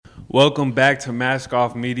Welcome back to Mask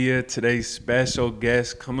Off Media. Today's special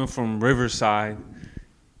guest coming from Riverside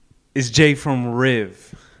is Jay from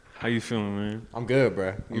RIV. How you feeling, man? I'm good, bro.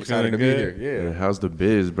 I'm You excited to feeling be good? here. Yeah. How's the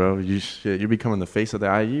biz, bro? You're becoming the face of the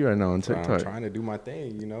IE right now on TikTok. I'm trying to do my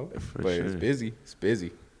thing, For but sure. it's busy. It's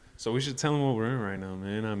busy. So we should tell them what we're in right now,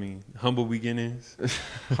 man. I mean, humble beginnings.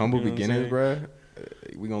 Humble You know what I'm beginnings, saying? bro.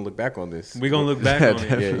 We gonna look back on this. We're going to look back on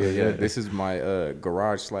it. Yeah. This is my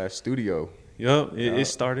garage/studio. Yup, it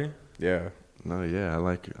started. Yeah. No, yeah, I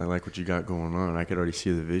like what you got going on. I could already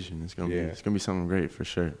see the vision. It's gonna be something great for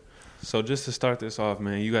sure. So just to start this off,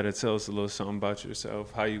 man, you got to tell us a little something about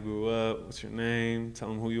yourself, how you grew up, what's your name, tell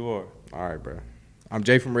them who you are. All right, bro. I'm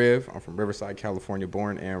Jay from RIV. I'm from Riverside, California,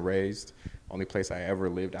 born and raised. Only place I ever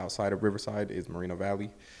lived outside of Riverside is Moreno Valley.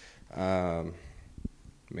 Man,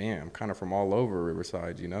 I'm kind of from all over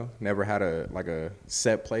Riverside, Never had a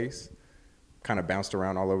set place. Kind of bounced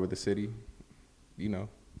around all over the city, Just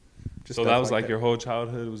So stuff that was like that. your whole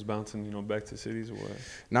childhood was bouncing, back to cities or what?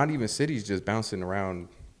 Not even cities, just bouncing around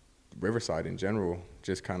Riverside in general.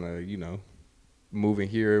 Just kind of, moving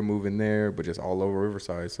here, moving there, but just all over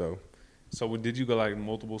Riverside. So, Did you go like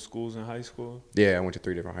multiple schools in high school? yeah, I went to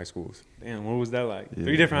 3 different high schools. Damn, what was that like? Yeah,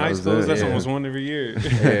 3 different how high was schools? that? That's Yeah. almost one every year.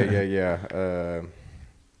 Yeah.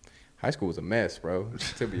 High school was a mess, bro.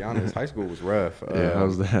 To be honest, high school was rough.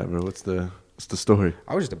 How's that, bro? What's the story?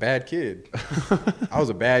 I was just a bad kid. I was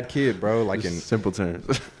a bad kid, bro. Like Just simple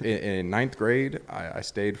terms. in ninth grade, I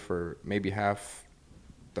stayed for maybe half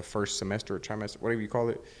the first semester or trimester, whatever you call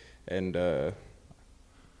it, and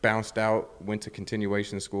bounced out, went to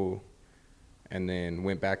continuation school, and then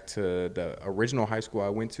went back to the original high school I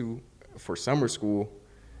went to for summer school,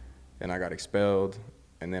 and I got expelled,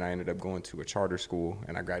 and then I ended up going to a charter school,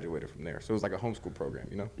 and I graduated from there. So it was like a homeschool program,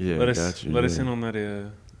 Yeah, let got us in on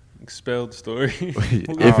that expelled story.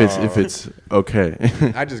 if it's okay.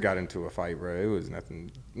 I just got into a fight, bro. It was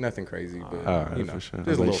nothing crazy, but For sure. I just was a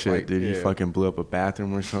like, little shit, fight. dude, you Yeah. fucking blew up a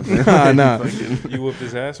bathroom or something? Nah. You whooped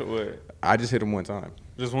his ass or what? I just hit him one time.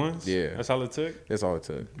 Just once? Yeah. That's all it took? That's all it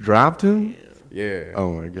took. Dropped him? Yeah.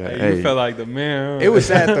 Oh my god. Hey, you felt like the man. Huh? It was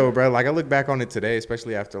sad though, bro. Like I look back on it today,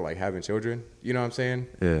 especially after like having children. You know what I'm saying?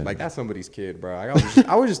 Yeah. Like that's somebody's kid, bro.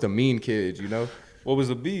 I was just a mean kid, What was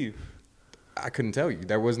the beef? I couldn't tell you.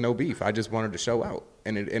 There was no beef. I just wanted to show out,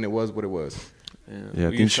 and it was what it was. Yeah, I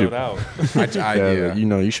you think showed she- out. Yeah.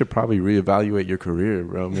 You should probably reevaluate your career,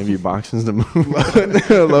 bro. Maybe boxing's the move.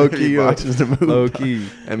 Low key, boxing's the move. low key.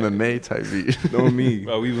 MMA type beat. Know me.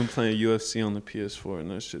 Bro, we've been playing UFC on the PS4,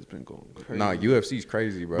 and that shit's been going crazy. Nah, UFC's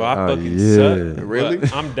crazy, bro. Bro, I Oh, fucking yeah. suck. Really?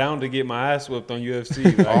 but I'm down to get my ass whipped on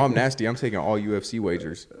UFC. Like, Oh, I'm nasty. I'm taking all UFC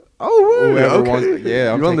wagers. Oh, really? Whoever Okay. wants,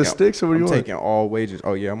 yeah, You on the sticks or what do I'm you want? taking all wagers.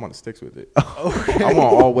 Oh yeah, I'm on the sticks with it. I'm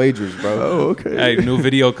on all wagers, bro. Oh, okay. hey, new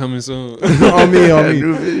video coming soon. on me.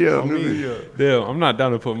 New video. Damn, I'm not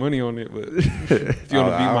down to put money on it, but if you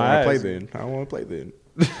want to beat I my ass, play then. I don't want to play then.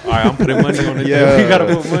 all right, I'm putting money on it. Yeah. You gotta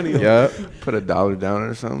put money on it. Yeah. Put $1 down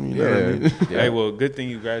or something. You know what I Yeah. mean? Hey, well, good thing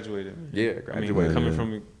you graduated. Man. Yeah, I mean, graduated. coming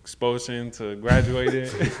from expulsion to graduating.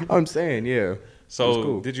 I'm saying, yeah. So, It was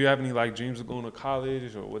cool. did you have any like dreams of going to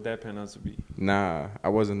college, or what that pan out to be? Nah, I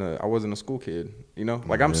wasn't a school kid.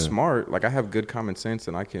 Like I'm Yeah. smart. Like I have good common sense,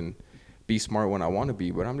 and I can be smart when I want to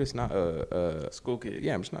be. But I'm just not a School kid.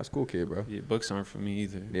 yeah. I'm just not a school kid, bro. Yeah, books aren't for me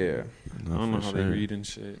either. Yeah. I don't know for how sure. they read and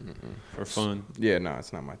shit for fun. Yeah. Nah,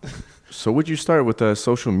 it's not my thing. So, what'd you start with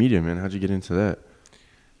social media, man? How'd you get into that?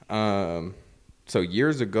 So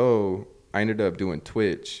years ago, I ended up doing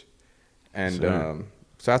Twitch, and Sure.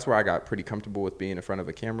 so that's where I got pretty comfortable with being in front of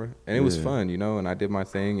a camera, and it was Yeah. fun, And I did my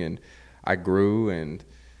thing, and I grew, and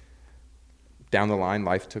down the line,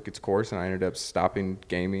 life took its course, and I ended up stopping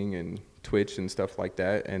gaming and Twitch and stuff like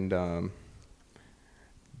that, and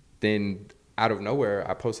then out of nowhere,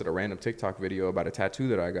 I posted a random TikTok video about a tattoo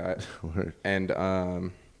that I got. Word.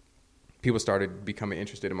 And people started becoming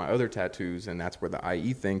interested in my other tattoos, and that's where the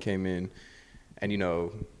IE thing came in. And,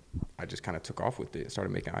 I just kind of took off with it,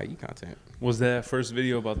 started making IE content. Was that first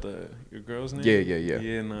video about your girl's name? Yeah.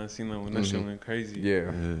 Yeah, no, I seen that one. That shit went crazy. Yeah.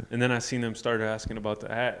 And then I seen them started asking about the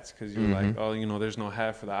hats because you were like, oh, there's no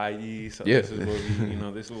hat for the IE, so Yeah. this is what we,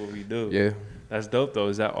 this is what we do. Yeah. That's dope though.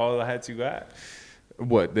 Is that all the hats you got?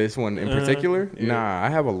 What, this one in particular? Yeah. Nah, I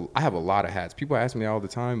have a lot of hats. People ask me all the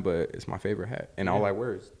time, but it's my favorite hat. And all I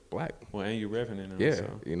wear is black. Well, and you revving it now.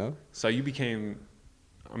 Yeah, So you became,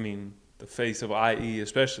 the face of IE,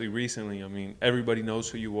 especially recently. Everybody knows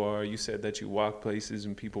who you are. You said that you walk places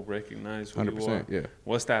and people recognize who you are. 100%, yeah.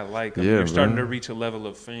 What's that like? Yeah, you're starting bro. to reach a level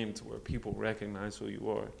of fame to where people recognize who you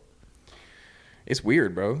are. It's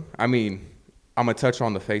weird, bro. I'm going to touch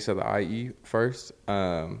on the face of the IE first.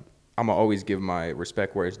 I'm gonna always give my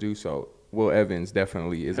respect where it's due. So Will Evans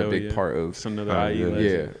definitely is a big part of. It's another IE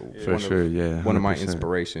legend. Yeah, for sure. Yeah, 100%. One of my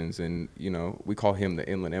inspirations, and we call him the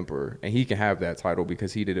Inland Emperor, and he can have that title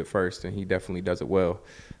because he did it first, and he definitely does it well.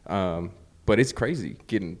 But it's crazy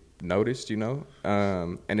getting noticed,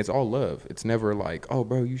 and it's all love. It's never like, oh,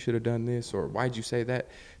 bro, you should have done this, or why'd you say that?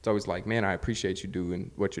 It's always like, man, I appreciate you doing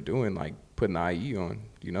what you're doing, like putting the IE on,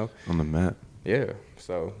 on the map. Yeah,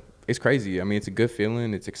 so it's crazy. I mean, it's a good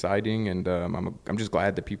feeling. It's exciting, and I'm just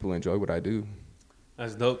glad that people enjoy what I do.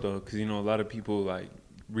 That's dope though, because a lot of people like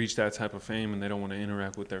reach that type of fame and they don't want to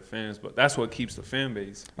interact with their fans, but that's what keeps the fan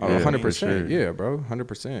base. Oh, 100%. Yeah, bro,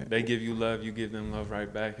 100%. They give you love, you give them love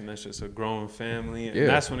right back, and that's just a growing family. And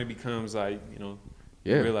that's when it becomes like, you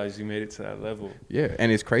realize you made it to that level. Yeah, and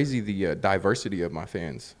it's crazy the diversity of my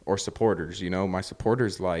fans or supporters. My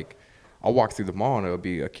supporters, like, I'll walk through the mall and it'll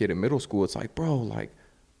be a kid in middle school. It's like, bro, like,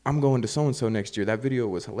 I'm going to so-and-so next year. That video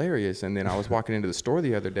was hilarious. And then I was walking into the store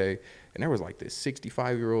the other day, and there was like this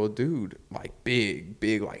 65-year-old dude, like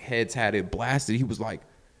big, like head tatted, blasted. He was like,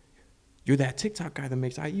 you're that TikTok guy that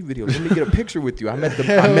makes IE videos. Let me get a picture with you. I met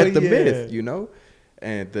the myth,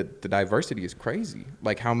 And the diversity is crazy.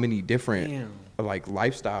 Like how many different like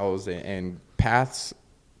lifestyles and paths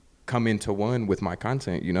come into one with my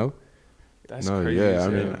content, That's crazy. Yeah, I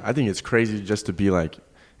mean, I think it's crazy just to be like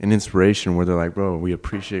an inspiration where they're like, bro, we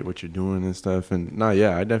appreciate what you're doing and stuff. And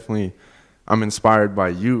I'm inspired by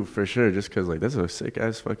you for sure, just because like that's a sick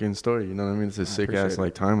ass fucking story. You know what I mean? It's a sick ass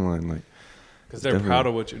like timeline, like because they're proud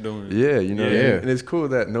of what you're doing. Yeah, and it's cool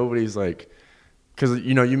that nobody's like, because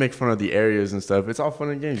you make fun of the areas and stuff. It's all fun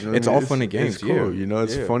and games. It's all fun and games. It's cool.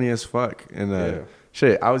 It's funny as fuck. And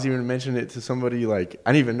shit, I was even mentioning it to somebody like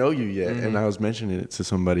I didn't even know you yet, and I was mentioning it to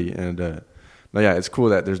somebody, and it's cool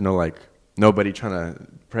that there's no like nobody trying to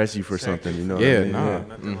press you for something. Nothing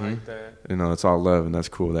like that. It's all love, and that's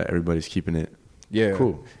cool that everybody's keeping it. Yeah,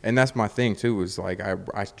 cool. And that's my thing too. Is like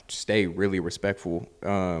I stay really respectful,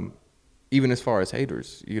 even as far as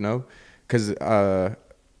haters. Because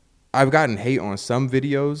I've gotten hate on some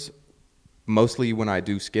videos, mostly when I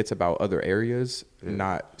do skits about other areas,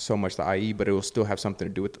 not so much the IE, but it will still have something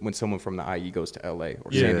to do with when someone from the IE goes to LA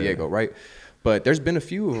or San Diego, right? But there's been a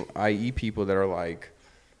few IE people that are like,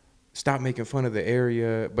 stop making fun of the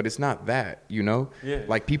area, but it's not that,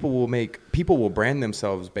 Like people will brand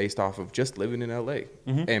themselves based off of just living in LA,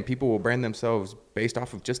 and people will brand themselves based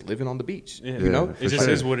off of just living on the beach, It just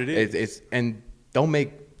is what it is. It's and don't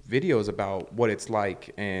make videos about what it's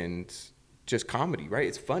like and just comedy, right?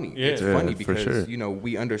 It's funny. Yeah. It's funny because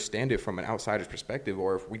we understand it from an outsider's perspective,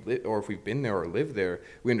 or if we've been there or lived there,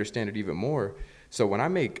 we understand it even more. So when I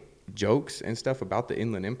make jokes and stuff about the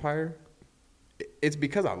Inland Empire, it's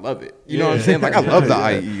because I love it. You know what I'm saying? Like I love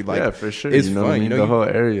the IE. Like for sure. It's fun. The whole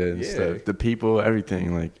area and stuff, the people,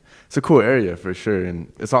 everything. Like it's a cool area for sure,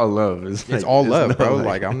 and it's all love. It's all love, bro.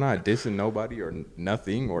 Like I'm not dissing nobody or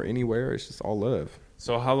nothing or anywhere. It's just all love.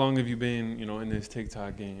 So how long have you been, in this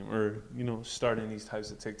TikTok game or, starting these types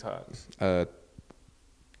of TikToks?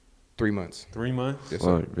 3 months. 3 months? Yes,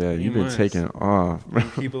 well, yeah, you've been taking off.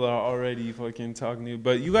 People are already fucking talking to you.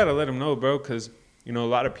 But you got to let them know, bro, because, a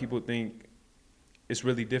lot of people think it's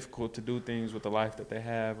really difficult to do things with the life that they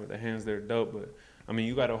have or the hands they're dealt. But, I mean,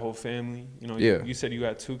 you got a whole family. You said you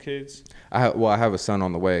got 2 kids? I have a son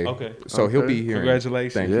on the way. Okay. So he'll be here.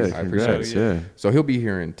 Congratulations. Thank you. I appreciate it. Yeah. So he'll be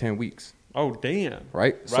here in 10 weeks. Oh, damn.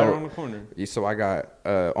 Right around the corner. So I got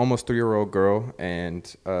almost 3-year-old girl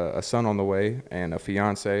and a son on the way and a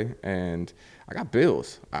fiance, and I got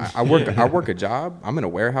bills. I work a job. I'm in a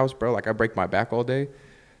warehouse, bro. Like I break my back all day.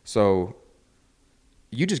 So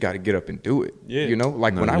you just got to get up and do it. Yeah.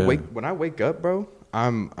 Like when I wake up, bro,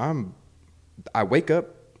 I wake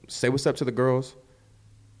up, say what's up to the girls.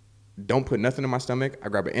 Don't put nothing in my stomach. I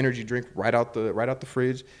grab an energy drink right out the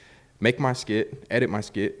fridge, make my skit, edit my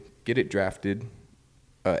skit, get it drafted,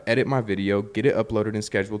 edit my video, get it uploaded and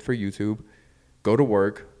scheduled for YouTube, go to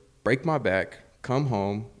work, break my back, come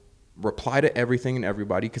home, reply to everything and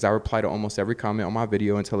everybody, because I reply to almost every comment on my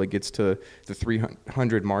video until it gets to the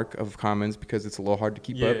 300 mark of comments, because it's a little hard to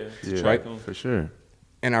keep up. Yeah, right? For sure.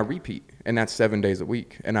 And I repeat, and that's 7 days a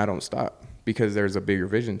week, and I don't stop, because there's a bigger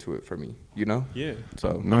vision to it for me, Yeah.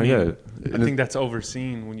 So I think that's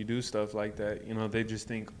overseen when you do stuff like that. They just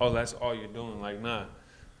think, oh, that's all you're doing. Like, nah.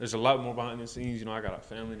 There's a lot more behind the scenes. I got a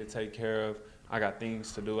family to take care of. I got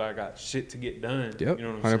things to do. I got shit to get done. Yep, you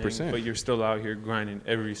know what I'm 100%. saying? But you're still out here grinding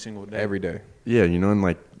every single day. Every day. Yeah, and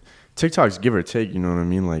like TikTok's give or take, you know what I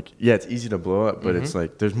mean? Like, yeah, it's easy to blow up, but it's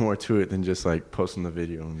like there's more to it than just like posting the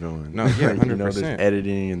video and going. No, yeah, 100%. There's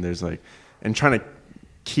editing and there's like, and trying to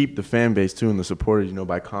keep the fan base too and the supporters, you know,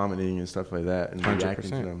 by commenting and stuff like that and reacting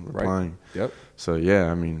to 100%, them, right. replying. Yep. So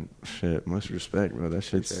yeah, I mean, shit, much respect, bro. That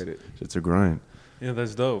shit's a grind. Yeah,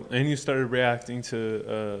 that's dope. And you started reacting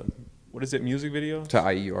to what is it, music video?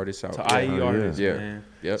 To IE artists out. To yeah. IE artists, Yeah. man.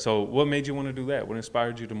 Yep. So what made you want to do that? What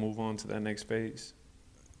inspired you to move on to that next phase?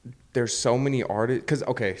 There's so many artists. Cause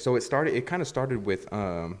okay, so it kind of started with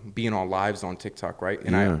being on lives on TikTok, right?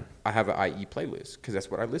 And Yeah. I have an IE playlist because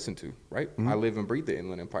that's what I listen to, right? Mm-hmm. I live and breathe the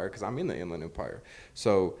Inland Empire because I'm in the Inland Empire.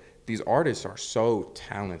 So these artists are so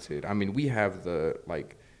talented. I mean, we have the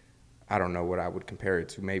like, I don't know what I would compare it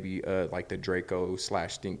to. Maybe like the Draco /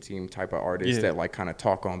 Stink Team type of artists that like kind of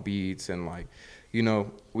talk on beats and like, you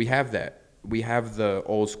know, we have that. We have the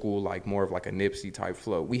old school, like more of like a Nipsey type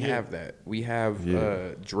flow. We have that. We have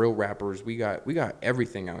drill rappers. We got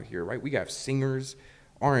everything out here, right? We got singers,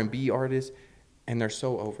 R&B artists, and they're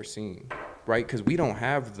so overseen, right? Because we don't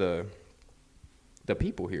have the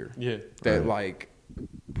people here. Yeah. That like,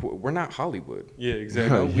 we're not Hollywood. Yeah,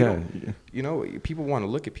 exactly. You know, people want to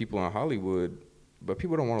look at people in Hollywood, but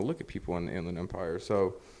people don't want to look at people in the Inland Empire.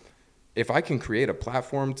 So if I can create a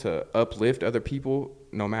platform to uplift other people,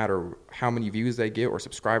 no matter how many views they get or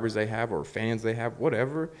subscribers they have or fans they have,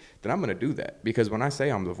 whatever, then I'm going to do that. Because when I say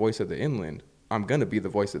I'm the voice of the Inland, I'm going to be the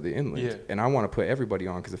voice of the Inland. Yeah. And I want to put everybody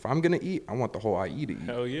on. Because if I'm going to eat, I want the whole IE to eat.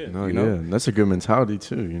 Hell yeah. No, You know? yeah, that's a good mentality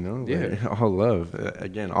too. You know, Yeah. like, all love.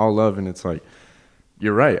 Again, all love, and it's like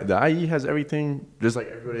you're right. The IE has everything, just like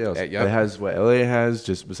everybody else. Yep. It has what LA has,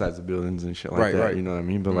 just besides the buildings and shit like Right, that. right. You know what I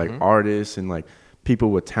mean? But Mhm. like artists and like people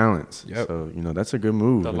with talents. Yep. So you know that's a good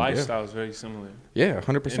move. The And- lifestyle is very similar. Yeah,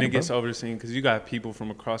 100%. And it gets bro. overseen because you got people from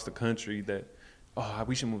across the country that, oh,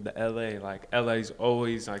 we should move to LA. Like, LA's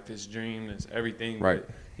always like this dream, this everything. Right.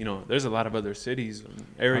 But, you know, there's a lot of other cities and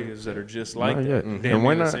areas that are just like No, that. yeah. Damn And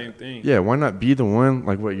why near the not- same thing. Yeah, why not be the one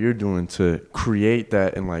like what you're doing to create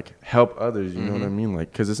that and like help others? You know what I mean?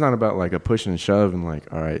 Like, because it's not about like a push and shove and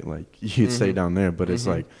like, all right, like you stay down there, but it's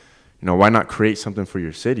like, you know, why not create something for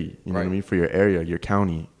your city? You know what I Right. mean? For your area, your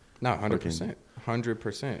county. No, 100%.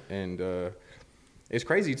 100%. And it's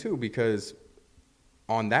crazy, too, because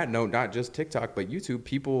on that note, not just TikTok, but YouTube,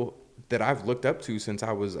 people that I've looked up to since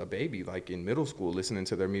I was a baby, like in middle school, listening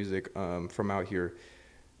to their music from out here,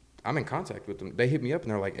 I'm in contact with them. They hit me up and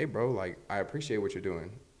they're like, hey, bro, like, I appreciate what you're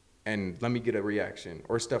doing. And let me get a reaction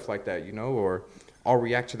or stuff like that, you know, or I'll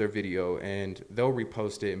react to their video and they'll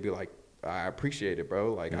repost it and be like, I appreciate it,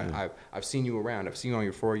 bro. Like I've seen you around. I've seen you on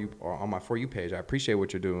your For You or on my For You page. I appreciate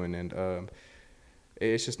what you're doing, and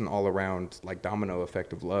it's just an all around like domino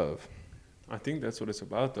effect of love. I think that's what it's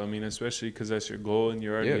about, though. I mean, especially because that's your goal and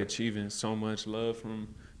you're already Yeah. achieving so much love from,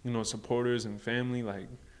 you know, supporters and family. Like,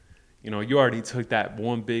 you know, you already took that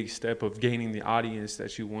one big step of gaining the audience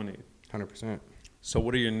that you wanted. 100%. So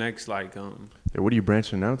what are your next, like, Yeah, what are you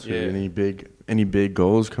branching out to? Yeah. Any big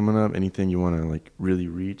goals coming up? Anything you want to like really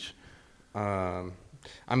reach?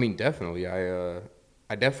 I mean, definitely.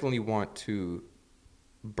 I definitely want to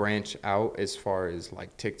branch out as far as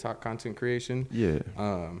like TikTok content creation. Yeah.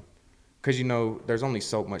 Because you know, there's only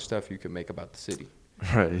so much stuff you can make about the city,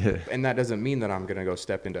 Right. Yeah. and that doesn't mean that I'm gonna go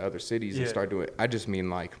step into other cities and Yeah. start doing it. I just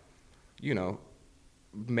mean like, you know,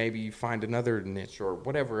 maybe find another niche or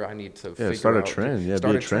whatever I need to figure start a out. trend. Yeah,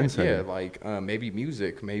 Start be a a trend. Yeah, trendsetter. like maybe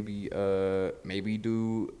music, maybe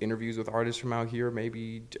do interviews with artists from out here,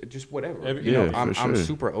 maybe just whatever. You know, Yeah, I'm for sure.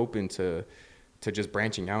 super open to just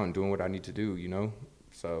branching out and doing what I need to do. You know,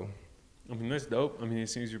 so I mean, that's dope. I mean, it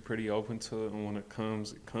seems you're pretty open to it, and when it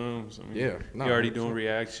comes, it comes. I mean, Yeah, no, you're already 100%. doing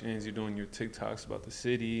reactions, you're doing your TikToks about the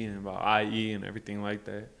city and about IE and everything like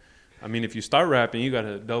that. I mean, if you start rapping, you got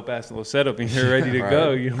a dope-ass little setup and you're ready to Right.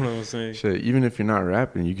 go, you know what I'm saying? Shit, even if you're not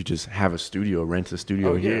rapping, you could just have a studio, rent a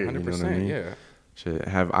studio oh yeah, here. 100%. You know what I mean? Yeah, Shit,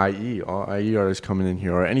 have IE, all IE artists coming in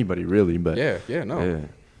here, or anybody really. But yeah, no, yeah.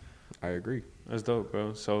 I agree. That's dope,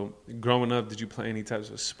 bro. So, growing up, did you play any types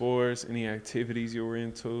of sports, any activities you were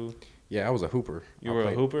into? Yeah, I was a hooper. You I were a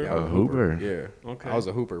played- hooper? Yeah, I was A hooper? Yeah. Okay. I was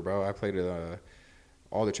a hooper, bro. I played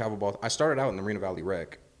all the travel ball. I started out in the Marina Valley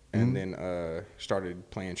Rec, and then started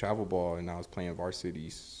playing travel ball, and I was playing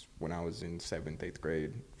varsities when I was in 7th, 8th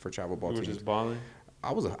grade for travel ball You were teams. just balling?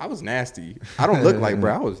 I was nasty. I don't look like,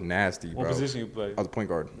 bro. I was nasty, bro. What position you played? I was a point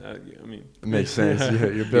guard. Yeah, I mean, It makes sense. Yeah,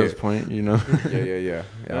 your Bill's Yeah. point, you know. Yeah.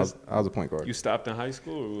 I was a point guard. you stopped in high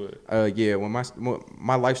school or what? Yeah, when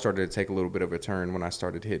my life started to take a little bit of a turn when I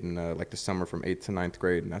started hitting like the summer from 8th to 9th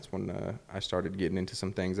grade, and that's when I started getting into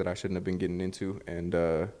some things that I shouldn't have been getting into, and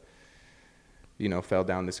you know, fell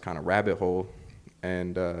down this kind of rabbit hole,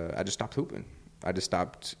 and I just stopped hooping. I just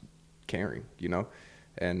stopped caring, you know,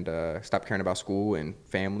 and stopped caring about school and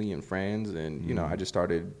family and friends, and you know, I just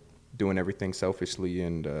started doing everything selfishly,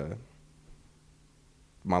 and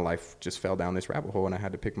my life just fell down this rabbit hole, and I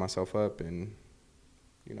had to pick myself up, and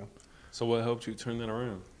you know. So what helped you turn that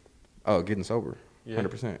around? Oh, getting sober, Yeah.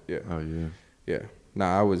 100%. Yeah. Oh yeah. Yeah.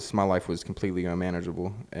 Nah, my life was completely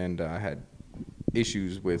unmanageable, and I had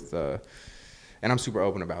issues with, and I'm super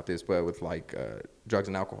open about this, but with like drugs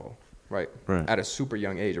and alcohol, right? Right. At a super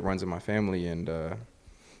young age, it runs in my family, and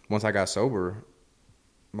once I got sober,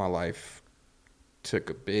 my life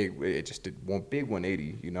took it just did one big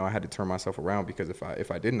 180. You know, I had to turn myself around, because if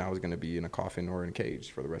I didn't, I was going to be in a coffin or in a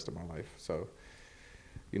cage for the rest of my life. So,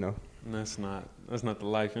 you know. And that's not the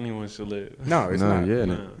life anyone should live. No, it's not. Yeah.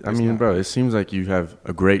 No, I mean, bro, it seems like you have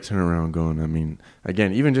a great turnaround going. I mean,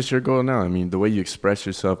 again, even just your goal now. I mean, the way you express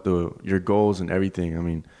yourself, your goals and everything. I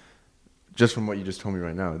mean, just from what you just told me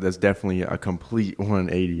right now, that's definitely a complete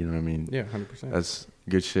 180. You know what I mean? Yeah, 100%. That's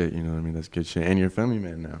good shit. You know what I mean? That's good shit. And you're a family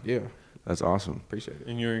man now. Yeah, That's awesome. appreciate it.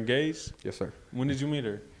 And you're engaged? Yes, sir. When did you meet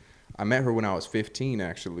her? I met her when I was 15,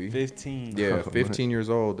 actually. 15. Yeah, Oh, 15 years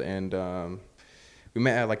old, and we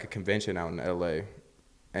met at like a convention out in LA,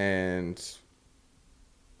 and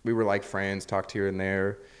we were like friends, talked here and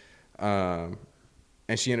there, and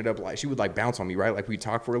she ended up like, she would like bounce on me, right? Like we'd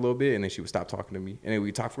talk for a little bit, and then she would stop talking to me, and then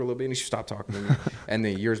we'd talk for a little bit, and she stopped talking to me, and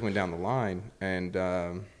then years went down the line, and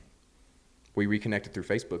we reconnected through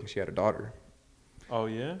Facebook, and she had a daughter. Oh,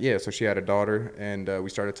 yeah? Yeah, so she had a daughter, and we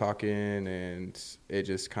started talking, and it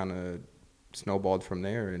just kind of snowballed from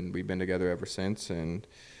there, and we've been together ever since, and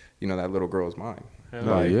you know, that little girl is mine. Hell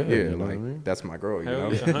No, yeah. yeah, you know what I like mean? that's my girl, you Hell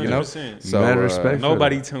know. yeah, 100%. You know? So Mad respect.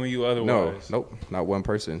 Nobody telling you no, otherwise. nope, not one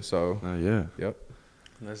person. So Oh yeah. yep.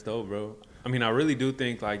 That's dope, bro. I mean, I really do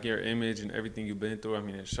think like your image and everything you've been through, I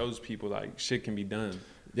mean, it shows people like shit can be done.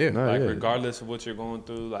 Yeah. No, Like yeah. regardless of what you're going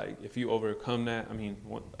through, like if you overcome that, I mean,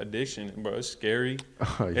 addiction, bro, it's scary.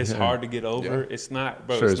 Oh, It's yeah. hard to get over. Yeah. It's not,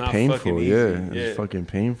 bro. Sure, it's it's not painful. fucking easy. Yeah, it's fucking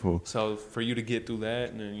painful. So for you to get through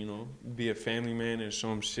that and then, you know, be a family man and show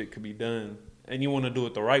them shit could be done. And you want to do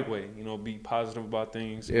it the right way, you know, be positive about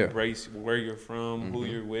things, Yeah. embrace where you're from, who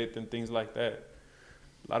you're with, and things like that.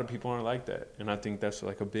 A lot of people aren't like that. And I think that's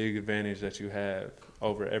like a big advantage that you have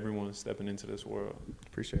over everyone stepping into this world.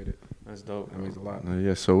 Appreciate it. That's dope. That means a lot.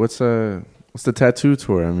 Yeah. So what's the tattoo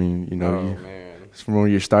tour? I mean, you know, Oh man. it's from where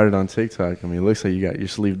you started on TikTok. I mean, it looks like you got your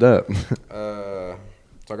sleeved up. So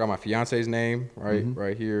I got my fiance's name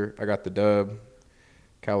right here. I got the Dub,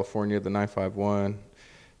 California, the 951,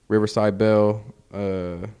 Riverside Bell,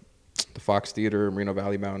 the Fox Theater, Moreno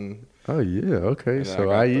Valley Mountain. Oh yeah. Okay. And then So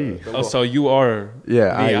I got IE. the Oh, so you are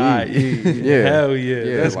Yeah. the IE. Yeah. Hell yeah.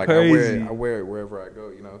 Yeah, That's like crazy. I wear it wherever I go.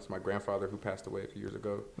 You know, it's my grandfather who passed away a few years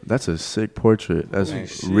ago. That's a sick portrait. That's Holy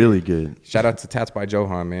shit. really good. Shout out to Tats by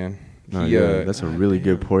Johan, man. No, He, yeah, that's a really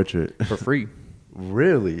good portrait. for free.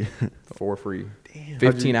 Really? For free.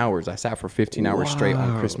 15 hours. I sat for 15 hours straight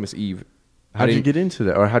on Wow. Christmas Eve. How'd you get into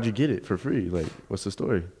that, or how'd you get it for free? Like, what's the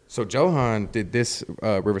story? So Johan did this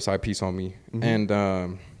Riverside piece on me,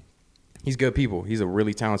 and he's good people. He's a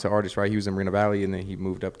really talented artist, right? He was in Moreno Valley, and then he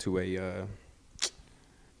moved up to a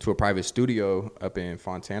private studio up in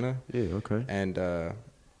Fontana, Yeah. Okay. and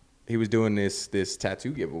he was doing this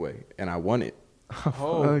tattoo giveaway, and I won it.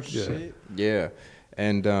 Oh, Fuck yeah. shit. Yeah,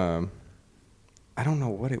 and I don't know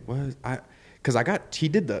what it was. He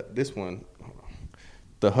did this one,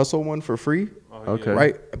 the hustle one for free. Oh, Okay.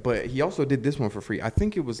 Right, but he also did this one for free. I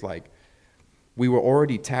think it was like we were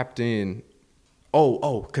already tapped in.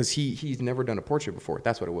 Because he's never done a portrait before.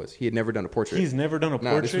 That's what it was. He had never done a portrait. He's never done a No,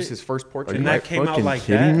 portrait. this was his first portrait. and that came out fucking like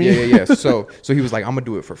kidding that. me? Yeah. So he was like, "I'm gonna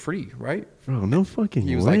do it for free, right?" Bro, no fucking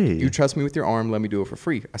He was way. like, "You trust me with your arm? Let me do it for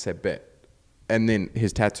free." I said, "Bet." And then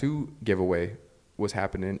his tattoo giveaway was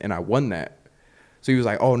happening, and I won that. So he was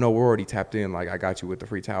like, "Oh no, we're already tapped in. Like I got you with the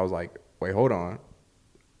free towel." I was like, "Wait, hold on.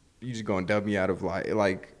 You just gonna dub me out of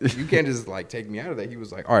like you can't just like take me out of that." He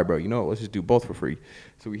was like, "All right, bro, you know what? Let's just do both for free."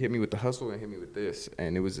 So he hit me with the hustle and hit me with this,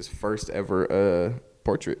 and it was his first ever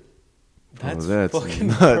portrait. That's, that's fucking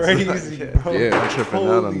nuts. crazy, bro. Yeah. I'm tripping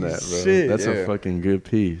out on Holy that, bro. shit. That's Yeah. a fucking good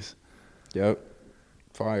piece. Yep,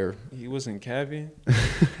 fire. He wasn't capping.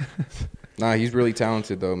 Nah, he's really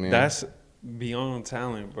talented though, man. That's beyond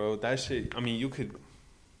talent, bro. That shit. I mean, you could.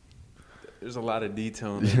 There's a lot of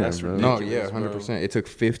detail in it. Yeah, That's bro. ridiculous. no, yeah, 100%. It took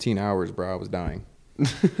 15 hours, bro. I was dying.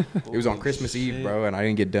 It was on Holy Christmas Eve, shit. bro, and I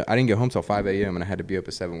didn't get home till 5 a.m. and I had to be up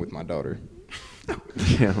at 7 with my daughter.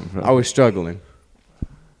 Yeah, bro. I was struggling.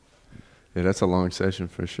 Yeah, that's a long session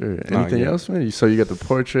for sure. No, Anything yeah. else, man? So you got the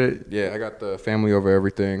portrait. Yeah, I got the family over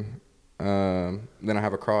everything. Then I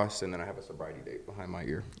have a cross, and then I have a sobriety date behind my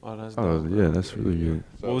ear. Oh, that's Oh dope. yeah, that's really good.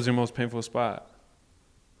 So, What was your most painful spot?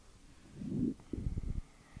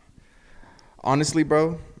 honestly,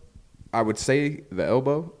 bro, I would say the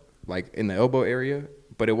elbow, like in the elbow area,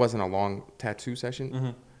 but it wasn't a long tattoo session. Mm-hmm.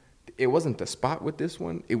 It wasn't the spot with this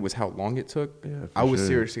one. It was how long it took. Yeah, I was sure.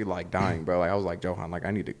 seriously like dying, bro. Like I was like, Johan, like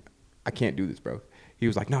I can't do this, bro. He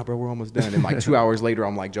was like, nah, bro, we're almost done. And like 2 hours later,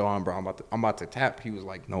 I'm like, Johan, bro, I'm about to tap. He was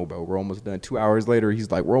like, no, bro, we're almost done. 2 hours later, he's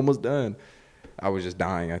like, we're almost done. I was just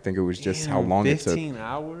dying. I think it was just how long it took. 15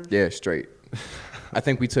 hours? Yeah, straight. I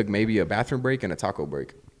think we took maybe a bathroom break and a taco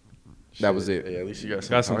break. That was it. Yeah, at least you got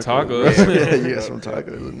Got some tacos. tacos. Yeah, you got some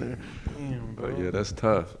tacos in there. Damn, bro. But yeah, that's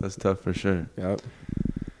tough. That's tough for sure. Yep.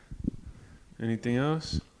 Anything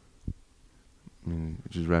else? I mean,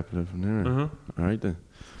 just wrap it up from there. Uh-huh. All right then.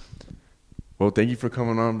 Well, thank you for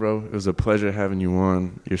coming on, bro. It was a pleasure having you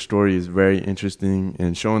on. Your story is very interesting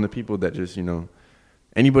and showing the people that just,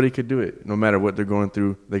 anybody could do it. No matter what they're going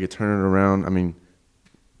through, they could turn it around. I mean,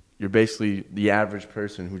 you're basically the average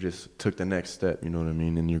person who just took the next step, you know what I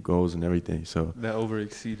mean, in your goals and everything. So That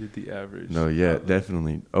overexceeded the average. no, yeah,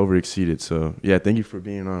 definitely overexceeded. So yeah, thank you for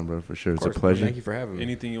being on, bro, for sure. It's a pleasure. Thank you for having me.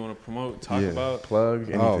 Anything you want to promote, talk about? Plug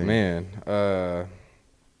anything. Oh man,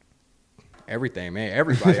 everything, man.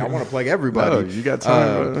 Everybody. I want to plug everybody. No, you got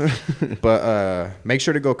time, bro. But make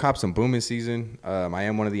sure to go cop some booming season. I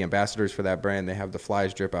am one of the ambassadors for that brand. They have the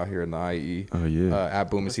flyest drip out here in the IE. Oh yeah.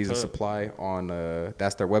 At Booming That's Season tough. Supply on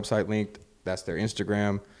that's their website link. That's their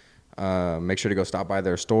Instagram. Make sure to go stop by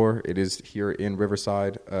their store. It is here in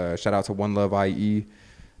Riverside. Shout out to One Love IE.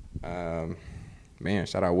 Man,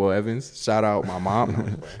 shout out Will Evans. Shout out my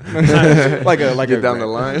mom. like Get down the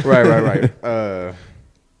line. Right.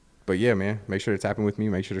 But yeah, man, make sure to tap in with me.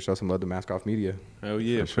 Make sure to show some love to Mask Off Media. Hell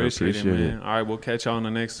yeah, For sure, appreciate it, appreciate man. All right, we'll catch y'all on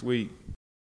the next week.